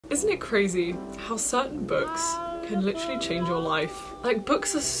Isn't it crazy how certain books can literally change your life? Like,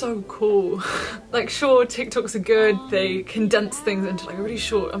 books are so cool. Like, sure, TikToks are good, they condense things into like a really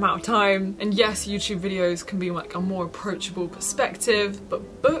short amount of time, and yes, YouTube videos can be like a more approachable perspective,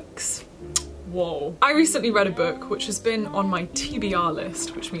 but books, whoa. I recently read a book which has been on my TBR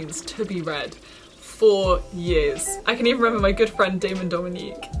list, which means to be read, for years. I can even remember my good friend Damon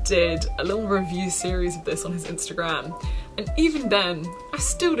Dominique did a little review series of this on his Instagram, and even then I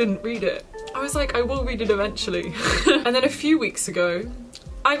still didn't read it. I was like, I will read it eventually. And then a few weeks ago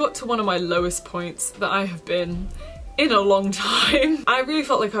I got to one of my lowest points that I have been in a long time. I really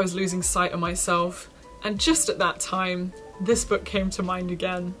felt like I was losing sight of myself, and just at that time this book came to mind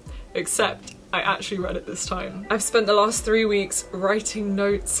again, except I actually read it this time. I've spent the last 3 weeks writing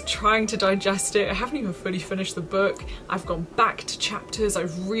notes, trying to digest it. I haven't even fully finished the book. I've gone back to chapters,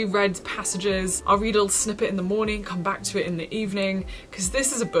 I've reread passages. I'll read a little snippet in the morning, come back to it in the evening, because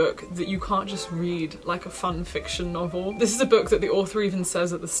this is a book that you can't just read like a fun fiction novel. This is a book that the author even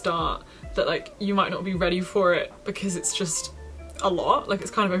says at the start that like you might not be ready for it because it's just a lot, like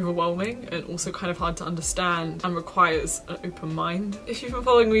it's kind of overwhelming and also kind of hard to understand and requires an open mind. If you've been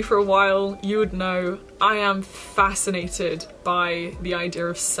following me for a while, you would know I am fascinated by the idea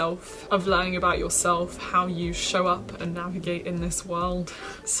of self, of learning about yourself, how you show up and navigate in this world.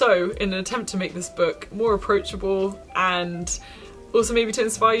 So in an attempt to make this book more approachable and also maybe to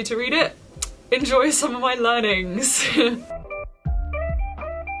inspire you to read it, enjoy some of my learnings.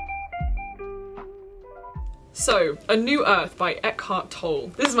 So, A New Earth by Eckhart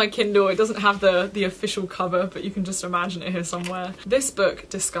Tolle. This is my Kindle. It doesn't have the official cover, but you can just imagine it here somewhere. This book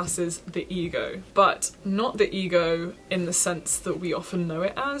discusses the ego, but not the ego in the sense that we often know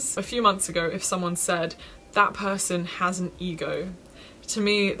it as. A few months ago, if someone said, that person has an ego, to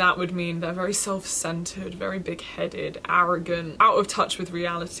me that would mean they're very self-centered, very big-headed, arrogant, out of touch with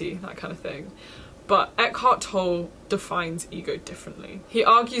reality, that kind of thing. But Eckhart Tolle defines ego differently. He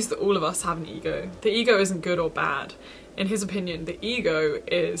argues that all of us have an ego. The ego isn't good or bad. In his opinion, the ego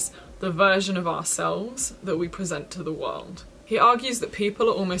is the version of ourselves that we present to the world. He argues that people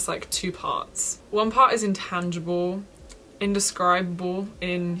are almost like two parts. One part is intangible, indescribable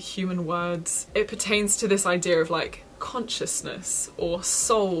in human words. It pertains to this idea of like consciousness or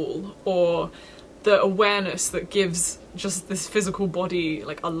soul, or the awareness that gives just this physical body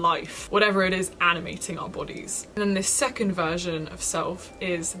like a life, whatever it is animating our bodies. And then this second version of self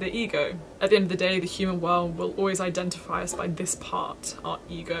is the ego. At the end of the day, the human world will always identify us by this part, our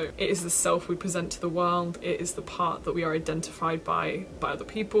ego. It is the self we present to the world. It is the part that we are identified by other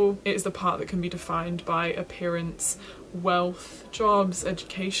people. It is the part that can be defined by appearance, wealth, jobs,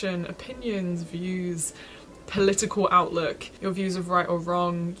 education, opinions, views, political outlook, your views of right or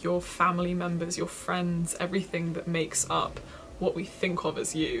wrong, your family members, your friends, everything that makes up what we think of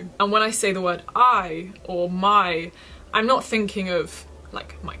as you. And when I say the word I or my, I'm not thinking of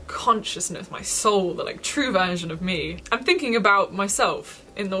like my consciousness, my soul, the like true version of me. I'm thinking about myself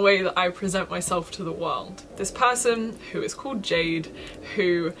in the way that I present myself to the world. This person who is called Jade,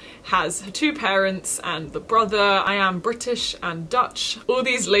 who has her two parents and the brother. I am British and Dutch. All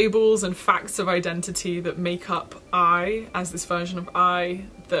these labels and facts of identity that make up I as this version of I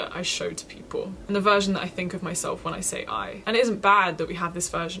that I show to people, and the version that I think of myself when I say I. And it isn't bad that we have this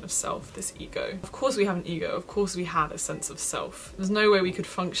version of self, this ego. Of course we have an ego, of course we have a sense of self. There's no way we could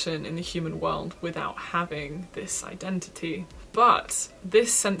function in the human world without having this identity. But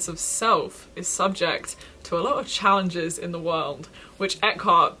this sense of self is subject to a lot of challenges in the world, which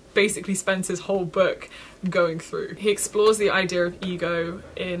Eckhart basically spends his whole book going through. He explores the idea of ego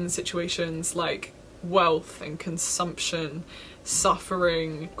in situations like wealth and consumption,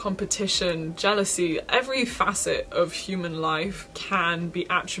 suffering, competition, jealousy. Every facet of human life can be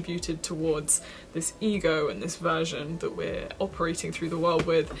attributed towards this ego and this version that we're operating through the world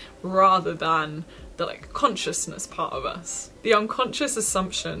with, rather than the like consciousness part of us. The unconscious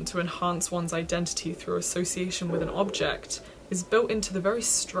assumption to enhance one's identity through association with an object is built into the very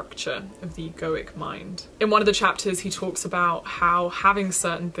structure of the egoic mind. In one of the chapters, he talks about how having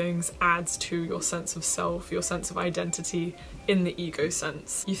certain things adds to your sense of self, your sense of identity in the ego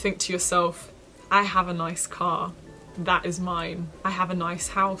sense. You think to yourself, I have a nice car, that is mine. I have a nice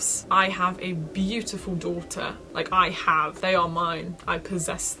house. I have a beautiful daughter. Like they are mine. I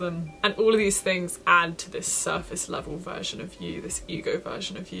possess them. And all of these things add to this surface level version of you, this ego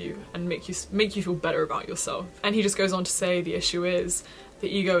version of you, and make you feel better about yourself. And he just goes on to say the issue is the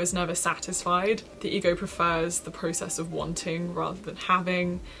ego is never satisfied. The ego prefers the process of wanting rather than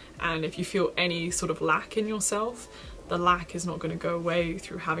having. And if you feel any sort of lack in yourself, the lack is not going to go away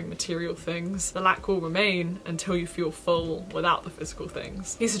through having material things. The lack will remain until you feel full without the physical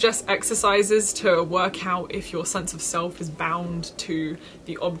things. He suggests exercises to work out if your sense of self is bound to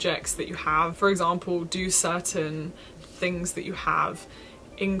the objects that you have. For example, do certain things that you have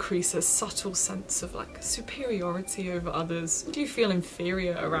increase a subtle sense of like superiority over others? Do you feel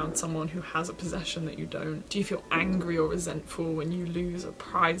inferior around someone who has a possession that you don't? Do you feel angry or resentful when you lose a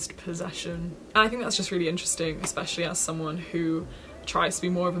prized possession? And I think that's just really interesting, especially as someone who tries to be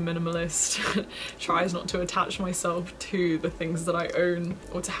more of a minimalist, tries not to attach myself to the things that I own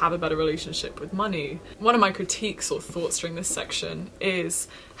or to have a better relationship with money. One of my critiques or thoughts during this section is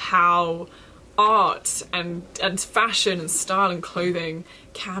how art and fashion and style and clothing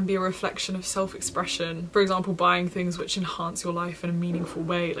can be a reflection of self-expression. For example, buying things which enhance your life in a meaningful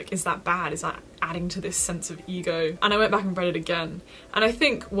way. Like, is that bad? Is that adding to this sense of ego? And I went back and read it again. And I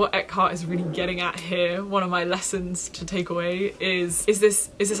think what Eckhart is really getting at here, one of my lessons to take away is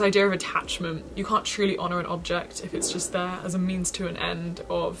this idea of attachment. You can't truly honor an object if it's just there as a means to an end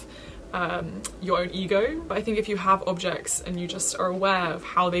of your own ego. But I think if you have objects and you just are aware of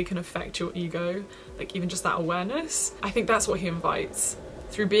how they can affect your ego, like even just that awareness, I think that's what he invites.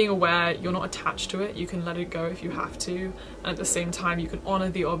 Through being aware, you're not attached to it, you can let it go if you have to, and at the same time you can honour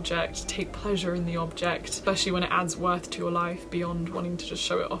the object, take pleasure in the object, especially when it adds worth to your life beyond wanting to just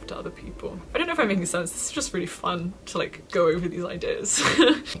show it off to other people. I don't know if I'm making sense, this is just really fun to like go over these ideas.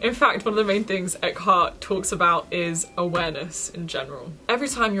 In fact, one of the main things Eckhart talks about is awareness in general. Every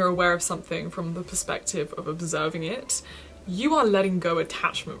time you're aware of something from the perspective of observing it, you are letting go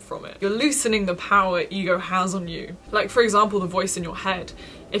attachment from it. You're loosening the power ego has on you. Like, for example, the voice in your head.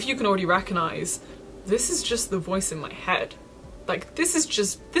 If you can already recognize, this is just the voice in my head. Like, this is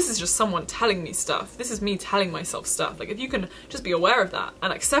just someone telling me stuff. This is me telling myself stuff. Like, if you can just be aware of that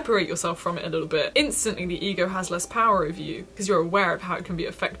and like separate yourself from it a little bit, instantly the ego has less power over you because you're aware of how it can be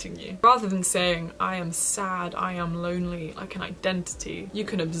affecting you. Rather than saying, I am sad, I am lonely, like an identity, you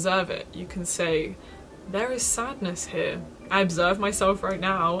can observe it. You can say, there is sadness here. I observe myself right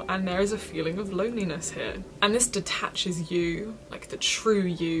now and there is a feeling of loneliness here. And this detaches you, like the true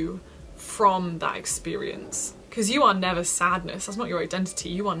you, from that experience. Because you are never sadness, that's not your identity,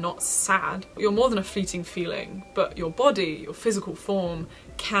 you are not sad. You're more than a fleeting feeling, but your body, your physical form,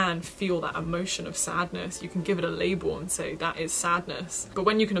 can feel that emotion of sadness. You can give it a label and say that is sadness. But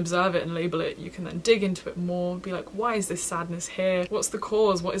when you can observe it and label it, you can then dig into it more, be like, why is this sadness here? What's the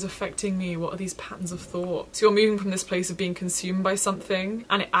cause? What is affecting me? What are these patterns of thought? So you're moving from this place of being consumed by something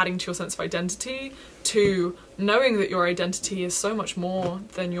and it adding to your sense of identity to knowing that your identity is so much more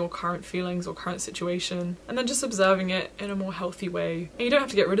than your current feelings or current situation, and then just observing it in a more healthy way. And you don't have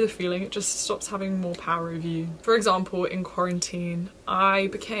to get rid of the feeling, it just stops having more power over you. For example, in quarantine, I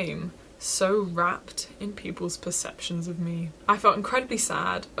became so wrapped in people's perceptions of me. I felt incredibly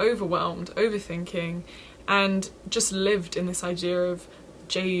sad, overwhelmed, overthinking, and just lived in this idea of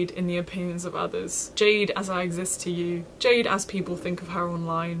Jade in the opinions of others. Jade as I exist to you. Jade as people think of her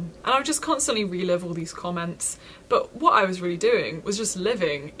online. And I would just constantly relive all these comments. But what I was really doing was just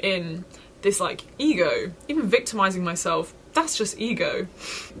living in this like ego. Even victimizing myself, that's just ego.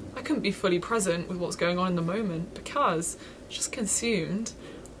 I couldn't be fully present with what's going on in the moment because I was just consumed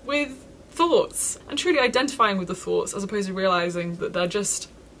with thoughts and truly identifying with the thoughts as opposed to realizing that they're just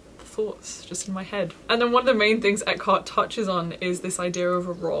thoughts just in my head. And then one of the main things Eckhart touches on is this idea of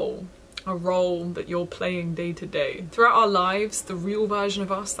a role that you're playing day to day. Throughout our lives, the real version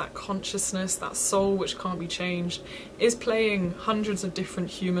of us, that consciousness, that soul which can't be changed, is playing hundreds of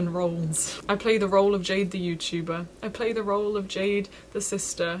different human roles. I play the role of Jade the YouTuber. I play the role of Jade the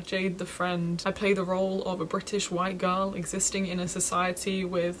sister, Jade the friend. I play the role of a British white girl existing in a society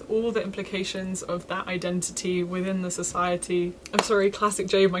with all the implications of that identity within the society. I'm sorry, classic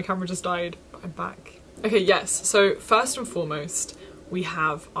Jade, my camera just died, but I'm back. Okay, yes, so first and foremost, we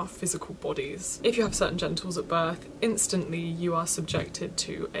have our physical bodies. If you have certain genitals at birth, instantly you are subjected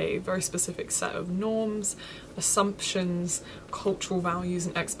to a very specific set of norms, assumptions, cultural values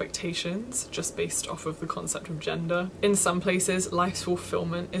and expectations just based off of the concept of gender. In some places, life's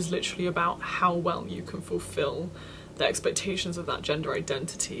fulfillment is literally about how well you can fulfill the expectations of that gender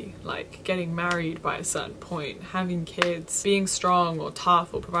identity, like getting married by a certain point, having kids, being strong or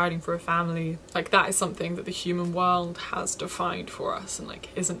tough or providing for a family. Like, that is something that the human world has defined for us and like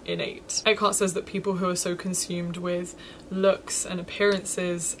isn't innate. Eckhart says that people who are so consumed with looks and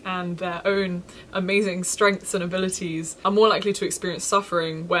appearances and their own amazing strengths and abilities are more likely to experience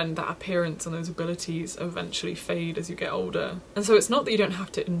suffering when that appearance and those abilities eventually fade as you get older. And so it's not that you don't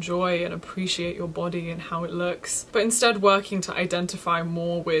have to enjoy and appreciate your body and how it looks, but instead working to identify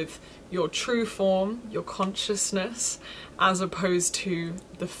more with your true form, your consciousness, as opposed to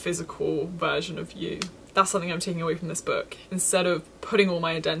the physical version of you. That's something I'm taking away from this book. Instead of putting all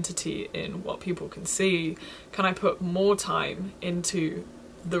my identity in what people can see, can I put more time into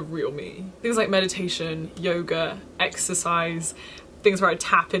the real me? Things like meditation, yoga, exercise, things where I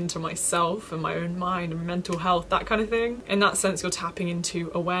tap into myself and my own mind and mental health, that kind of thing. In that sense, you're tapping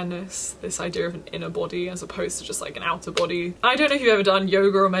into awareness, this idea of an inner body as opposed to just like an outer body. I don't know if you've ever done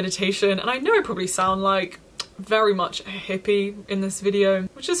yoga or meditation, and I know I probably sound like very much a hippie in this video,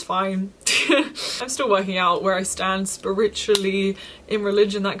 which is fine. I'm still working out where I stand spiritually, in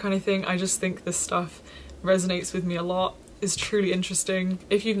religion, that kind of thing. I just think this stuff resonates with me a lot, is truly interesting.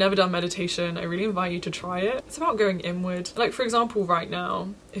 If you've never done meditation, I really invite you to try it. It's about going inward. Like, for example, right now,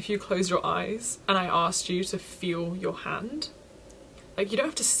 if you close your eyes and I asked you to feel your hand, like, you don't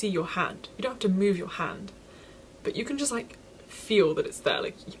have to see your hand, you don't have to move your hand, but you can just like feel that it's there.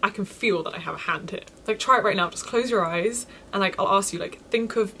 Like, I can feel that I have a hand here. Like, try it right now. Just close your eyes and like I'll ask you, like,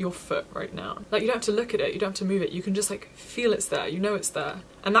 think of your foot right now. Like, you don't have to look at it, you don't have to move it, you can just like feel it's there, you know it's there.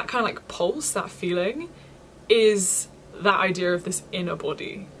 And that kind of like pulse, that feeling, is that idea of this inner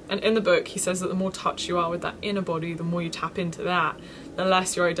body. And in the book he says that the more touch you are with that inner body, the more you tap into that, the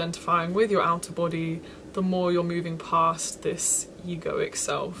less you're identifying with your outer body, the more you're moving past this egoic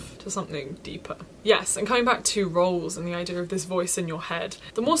self to something deeper. Yes, and coming back to roles and the idea of this voice in your head,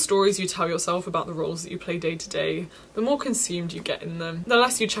 the more stories you tell yourself about the roles that you play day to day, the more consumed you get in them, the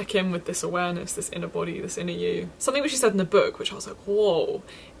less you check in with this awareness, this inner body, this inner you. Something which she said in the book, which I was like, whoa,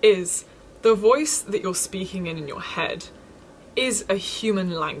 is the voice that you're speaking in your head is a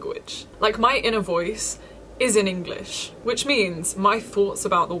human language. Like, my inner voice is in English, which means my thoughts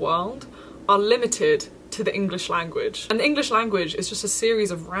about the world are limited to the English language. And the English language is just a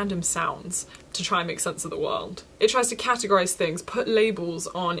series of random sounds to try and make sense of the world. It tries to categorize things, put labels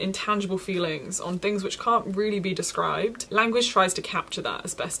on intangible feelings, on things which can't really be described. Language tries to capture that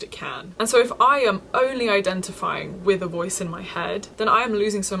as best it can. And so if I am only identifying with a voice in my head, then I am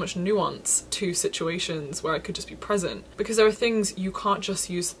losing so much nuance to situations where I could just be present. Because there are things you can't just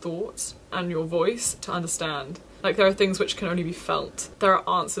use thoughts and your voice to understand. Like, there are things which can only be felt. There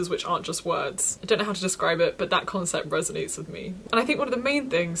are answers which aren't just words. I don't know how to describe it, but that concept resonates with me. And I think one of the main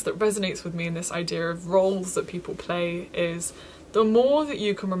things that resonates with me in this idea of roles that people play is the more that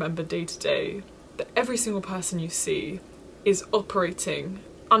you can remember day to day that every single person you see is operating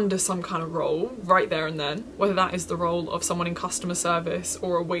under some kind of role right there and then, whether that is the role of someone in customer service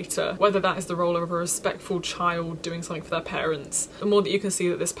or a waiter, whether that is the role of a respectful child doing something for their parents. The more that you can see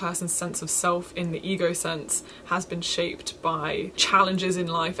that this person's sense of self in the ego sense has been shaped by challenges in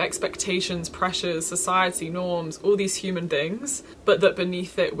life, expectations, pressures, society, norms, all these human things, but that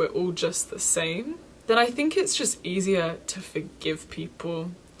beneath it we're all just the same, then I think it's just easier to forgive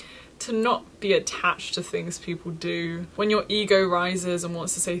people, to not be attached to things people do. When your ego rises and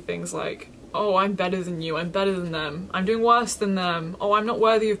wants to say things like, oh, I'm better than you, I'm better than them, I'm doing worse than them, oh, I'm not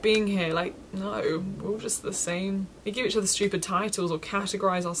worthy of being here. Like, no, we're all just the same. We give each other stupid titles or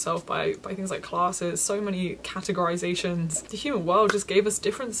categorize ourselves by things like classes, so many categorizations. The human world just gave us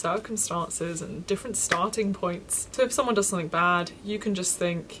different circumstances and different starting points. So if someone does something bad, you can just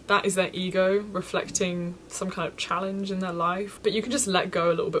think that is their ego reflecting some kind of challenge in their life. But you can just let go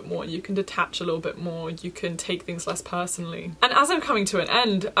a little bit more, you can detach a little bit more, you can take things less personally. And as I'm coming to an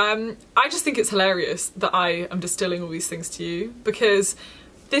end, I just think it's hilarious that I am distilling all these things to you, because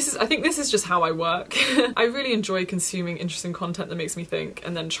I think this is just how I work. I really enjoy consuming interesting content that makes me think,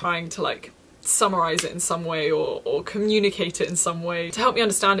 and then trying to like summarize it in some way or communicate it in some way to help me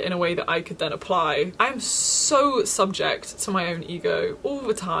understand it in a way that I could then apply. I'm so subject to my own ego all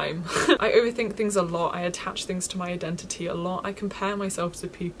the time. I overthink things a lot, I attach things to my identity a lot, I compare myself to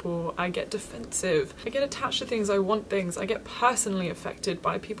people, I get defensive, I get attached to things, I want things, I get personally affected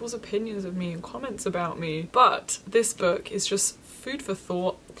by people's opinions of me and comments about me. But this book is just food for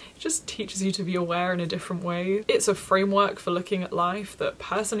thought. It just teaches you to be aware in a different way. It's a framework for looking at life that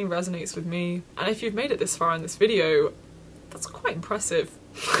personally resonates with me. And if you've made it this far in this video, that's quite impressive.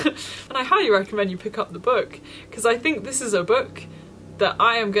 And I highly recommend you pick up the book, because I think this is a book that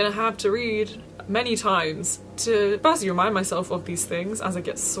I am gonna have to read many times to firstly remind myself of these things as I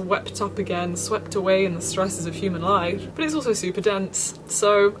get swept up again, swept away in the stresses of human life. But it's also super dense,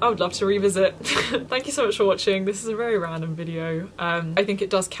 so I would love to revisit. Thank you so much for watching. This is a very random video. I think it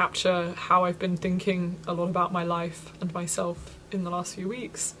does capture how I've been thinking a lot about my life and myself in the last few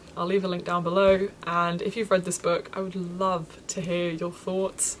weeks. I'll leave a link down below, and if you've read this book, I would love to hear your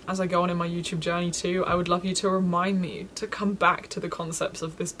thoughts. As I go on in my YouTube journey too, I would love you to remind me to come back to the concepts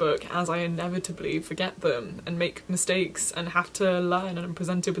of this book, as I inevitably forget them and make mistakes and have to learn, and I'm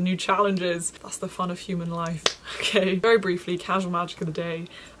presented with new challenges. That's the fun of human life. Okay, very briefly, casual magic of the day.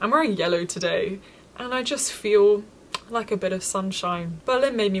 I'm wearing yellow today, and I just feel like a bit of sunshine.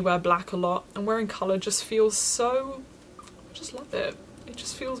 Berlin made me wear black a lot, and wearing colour just feels so... I just love it. It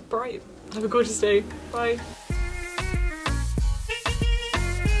just feels bright. Have a gorgeous day. Bye.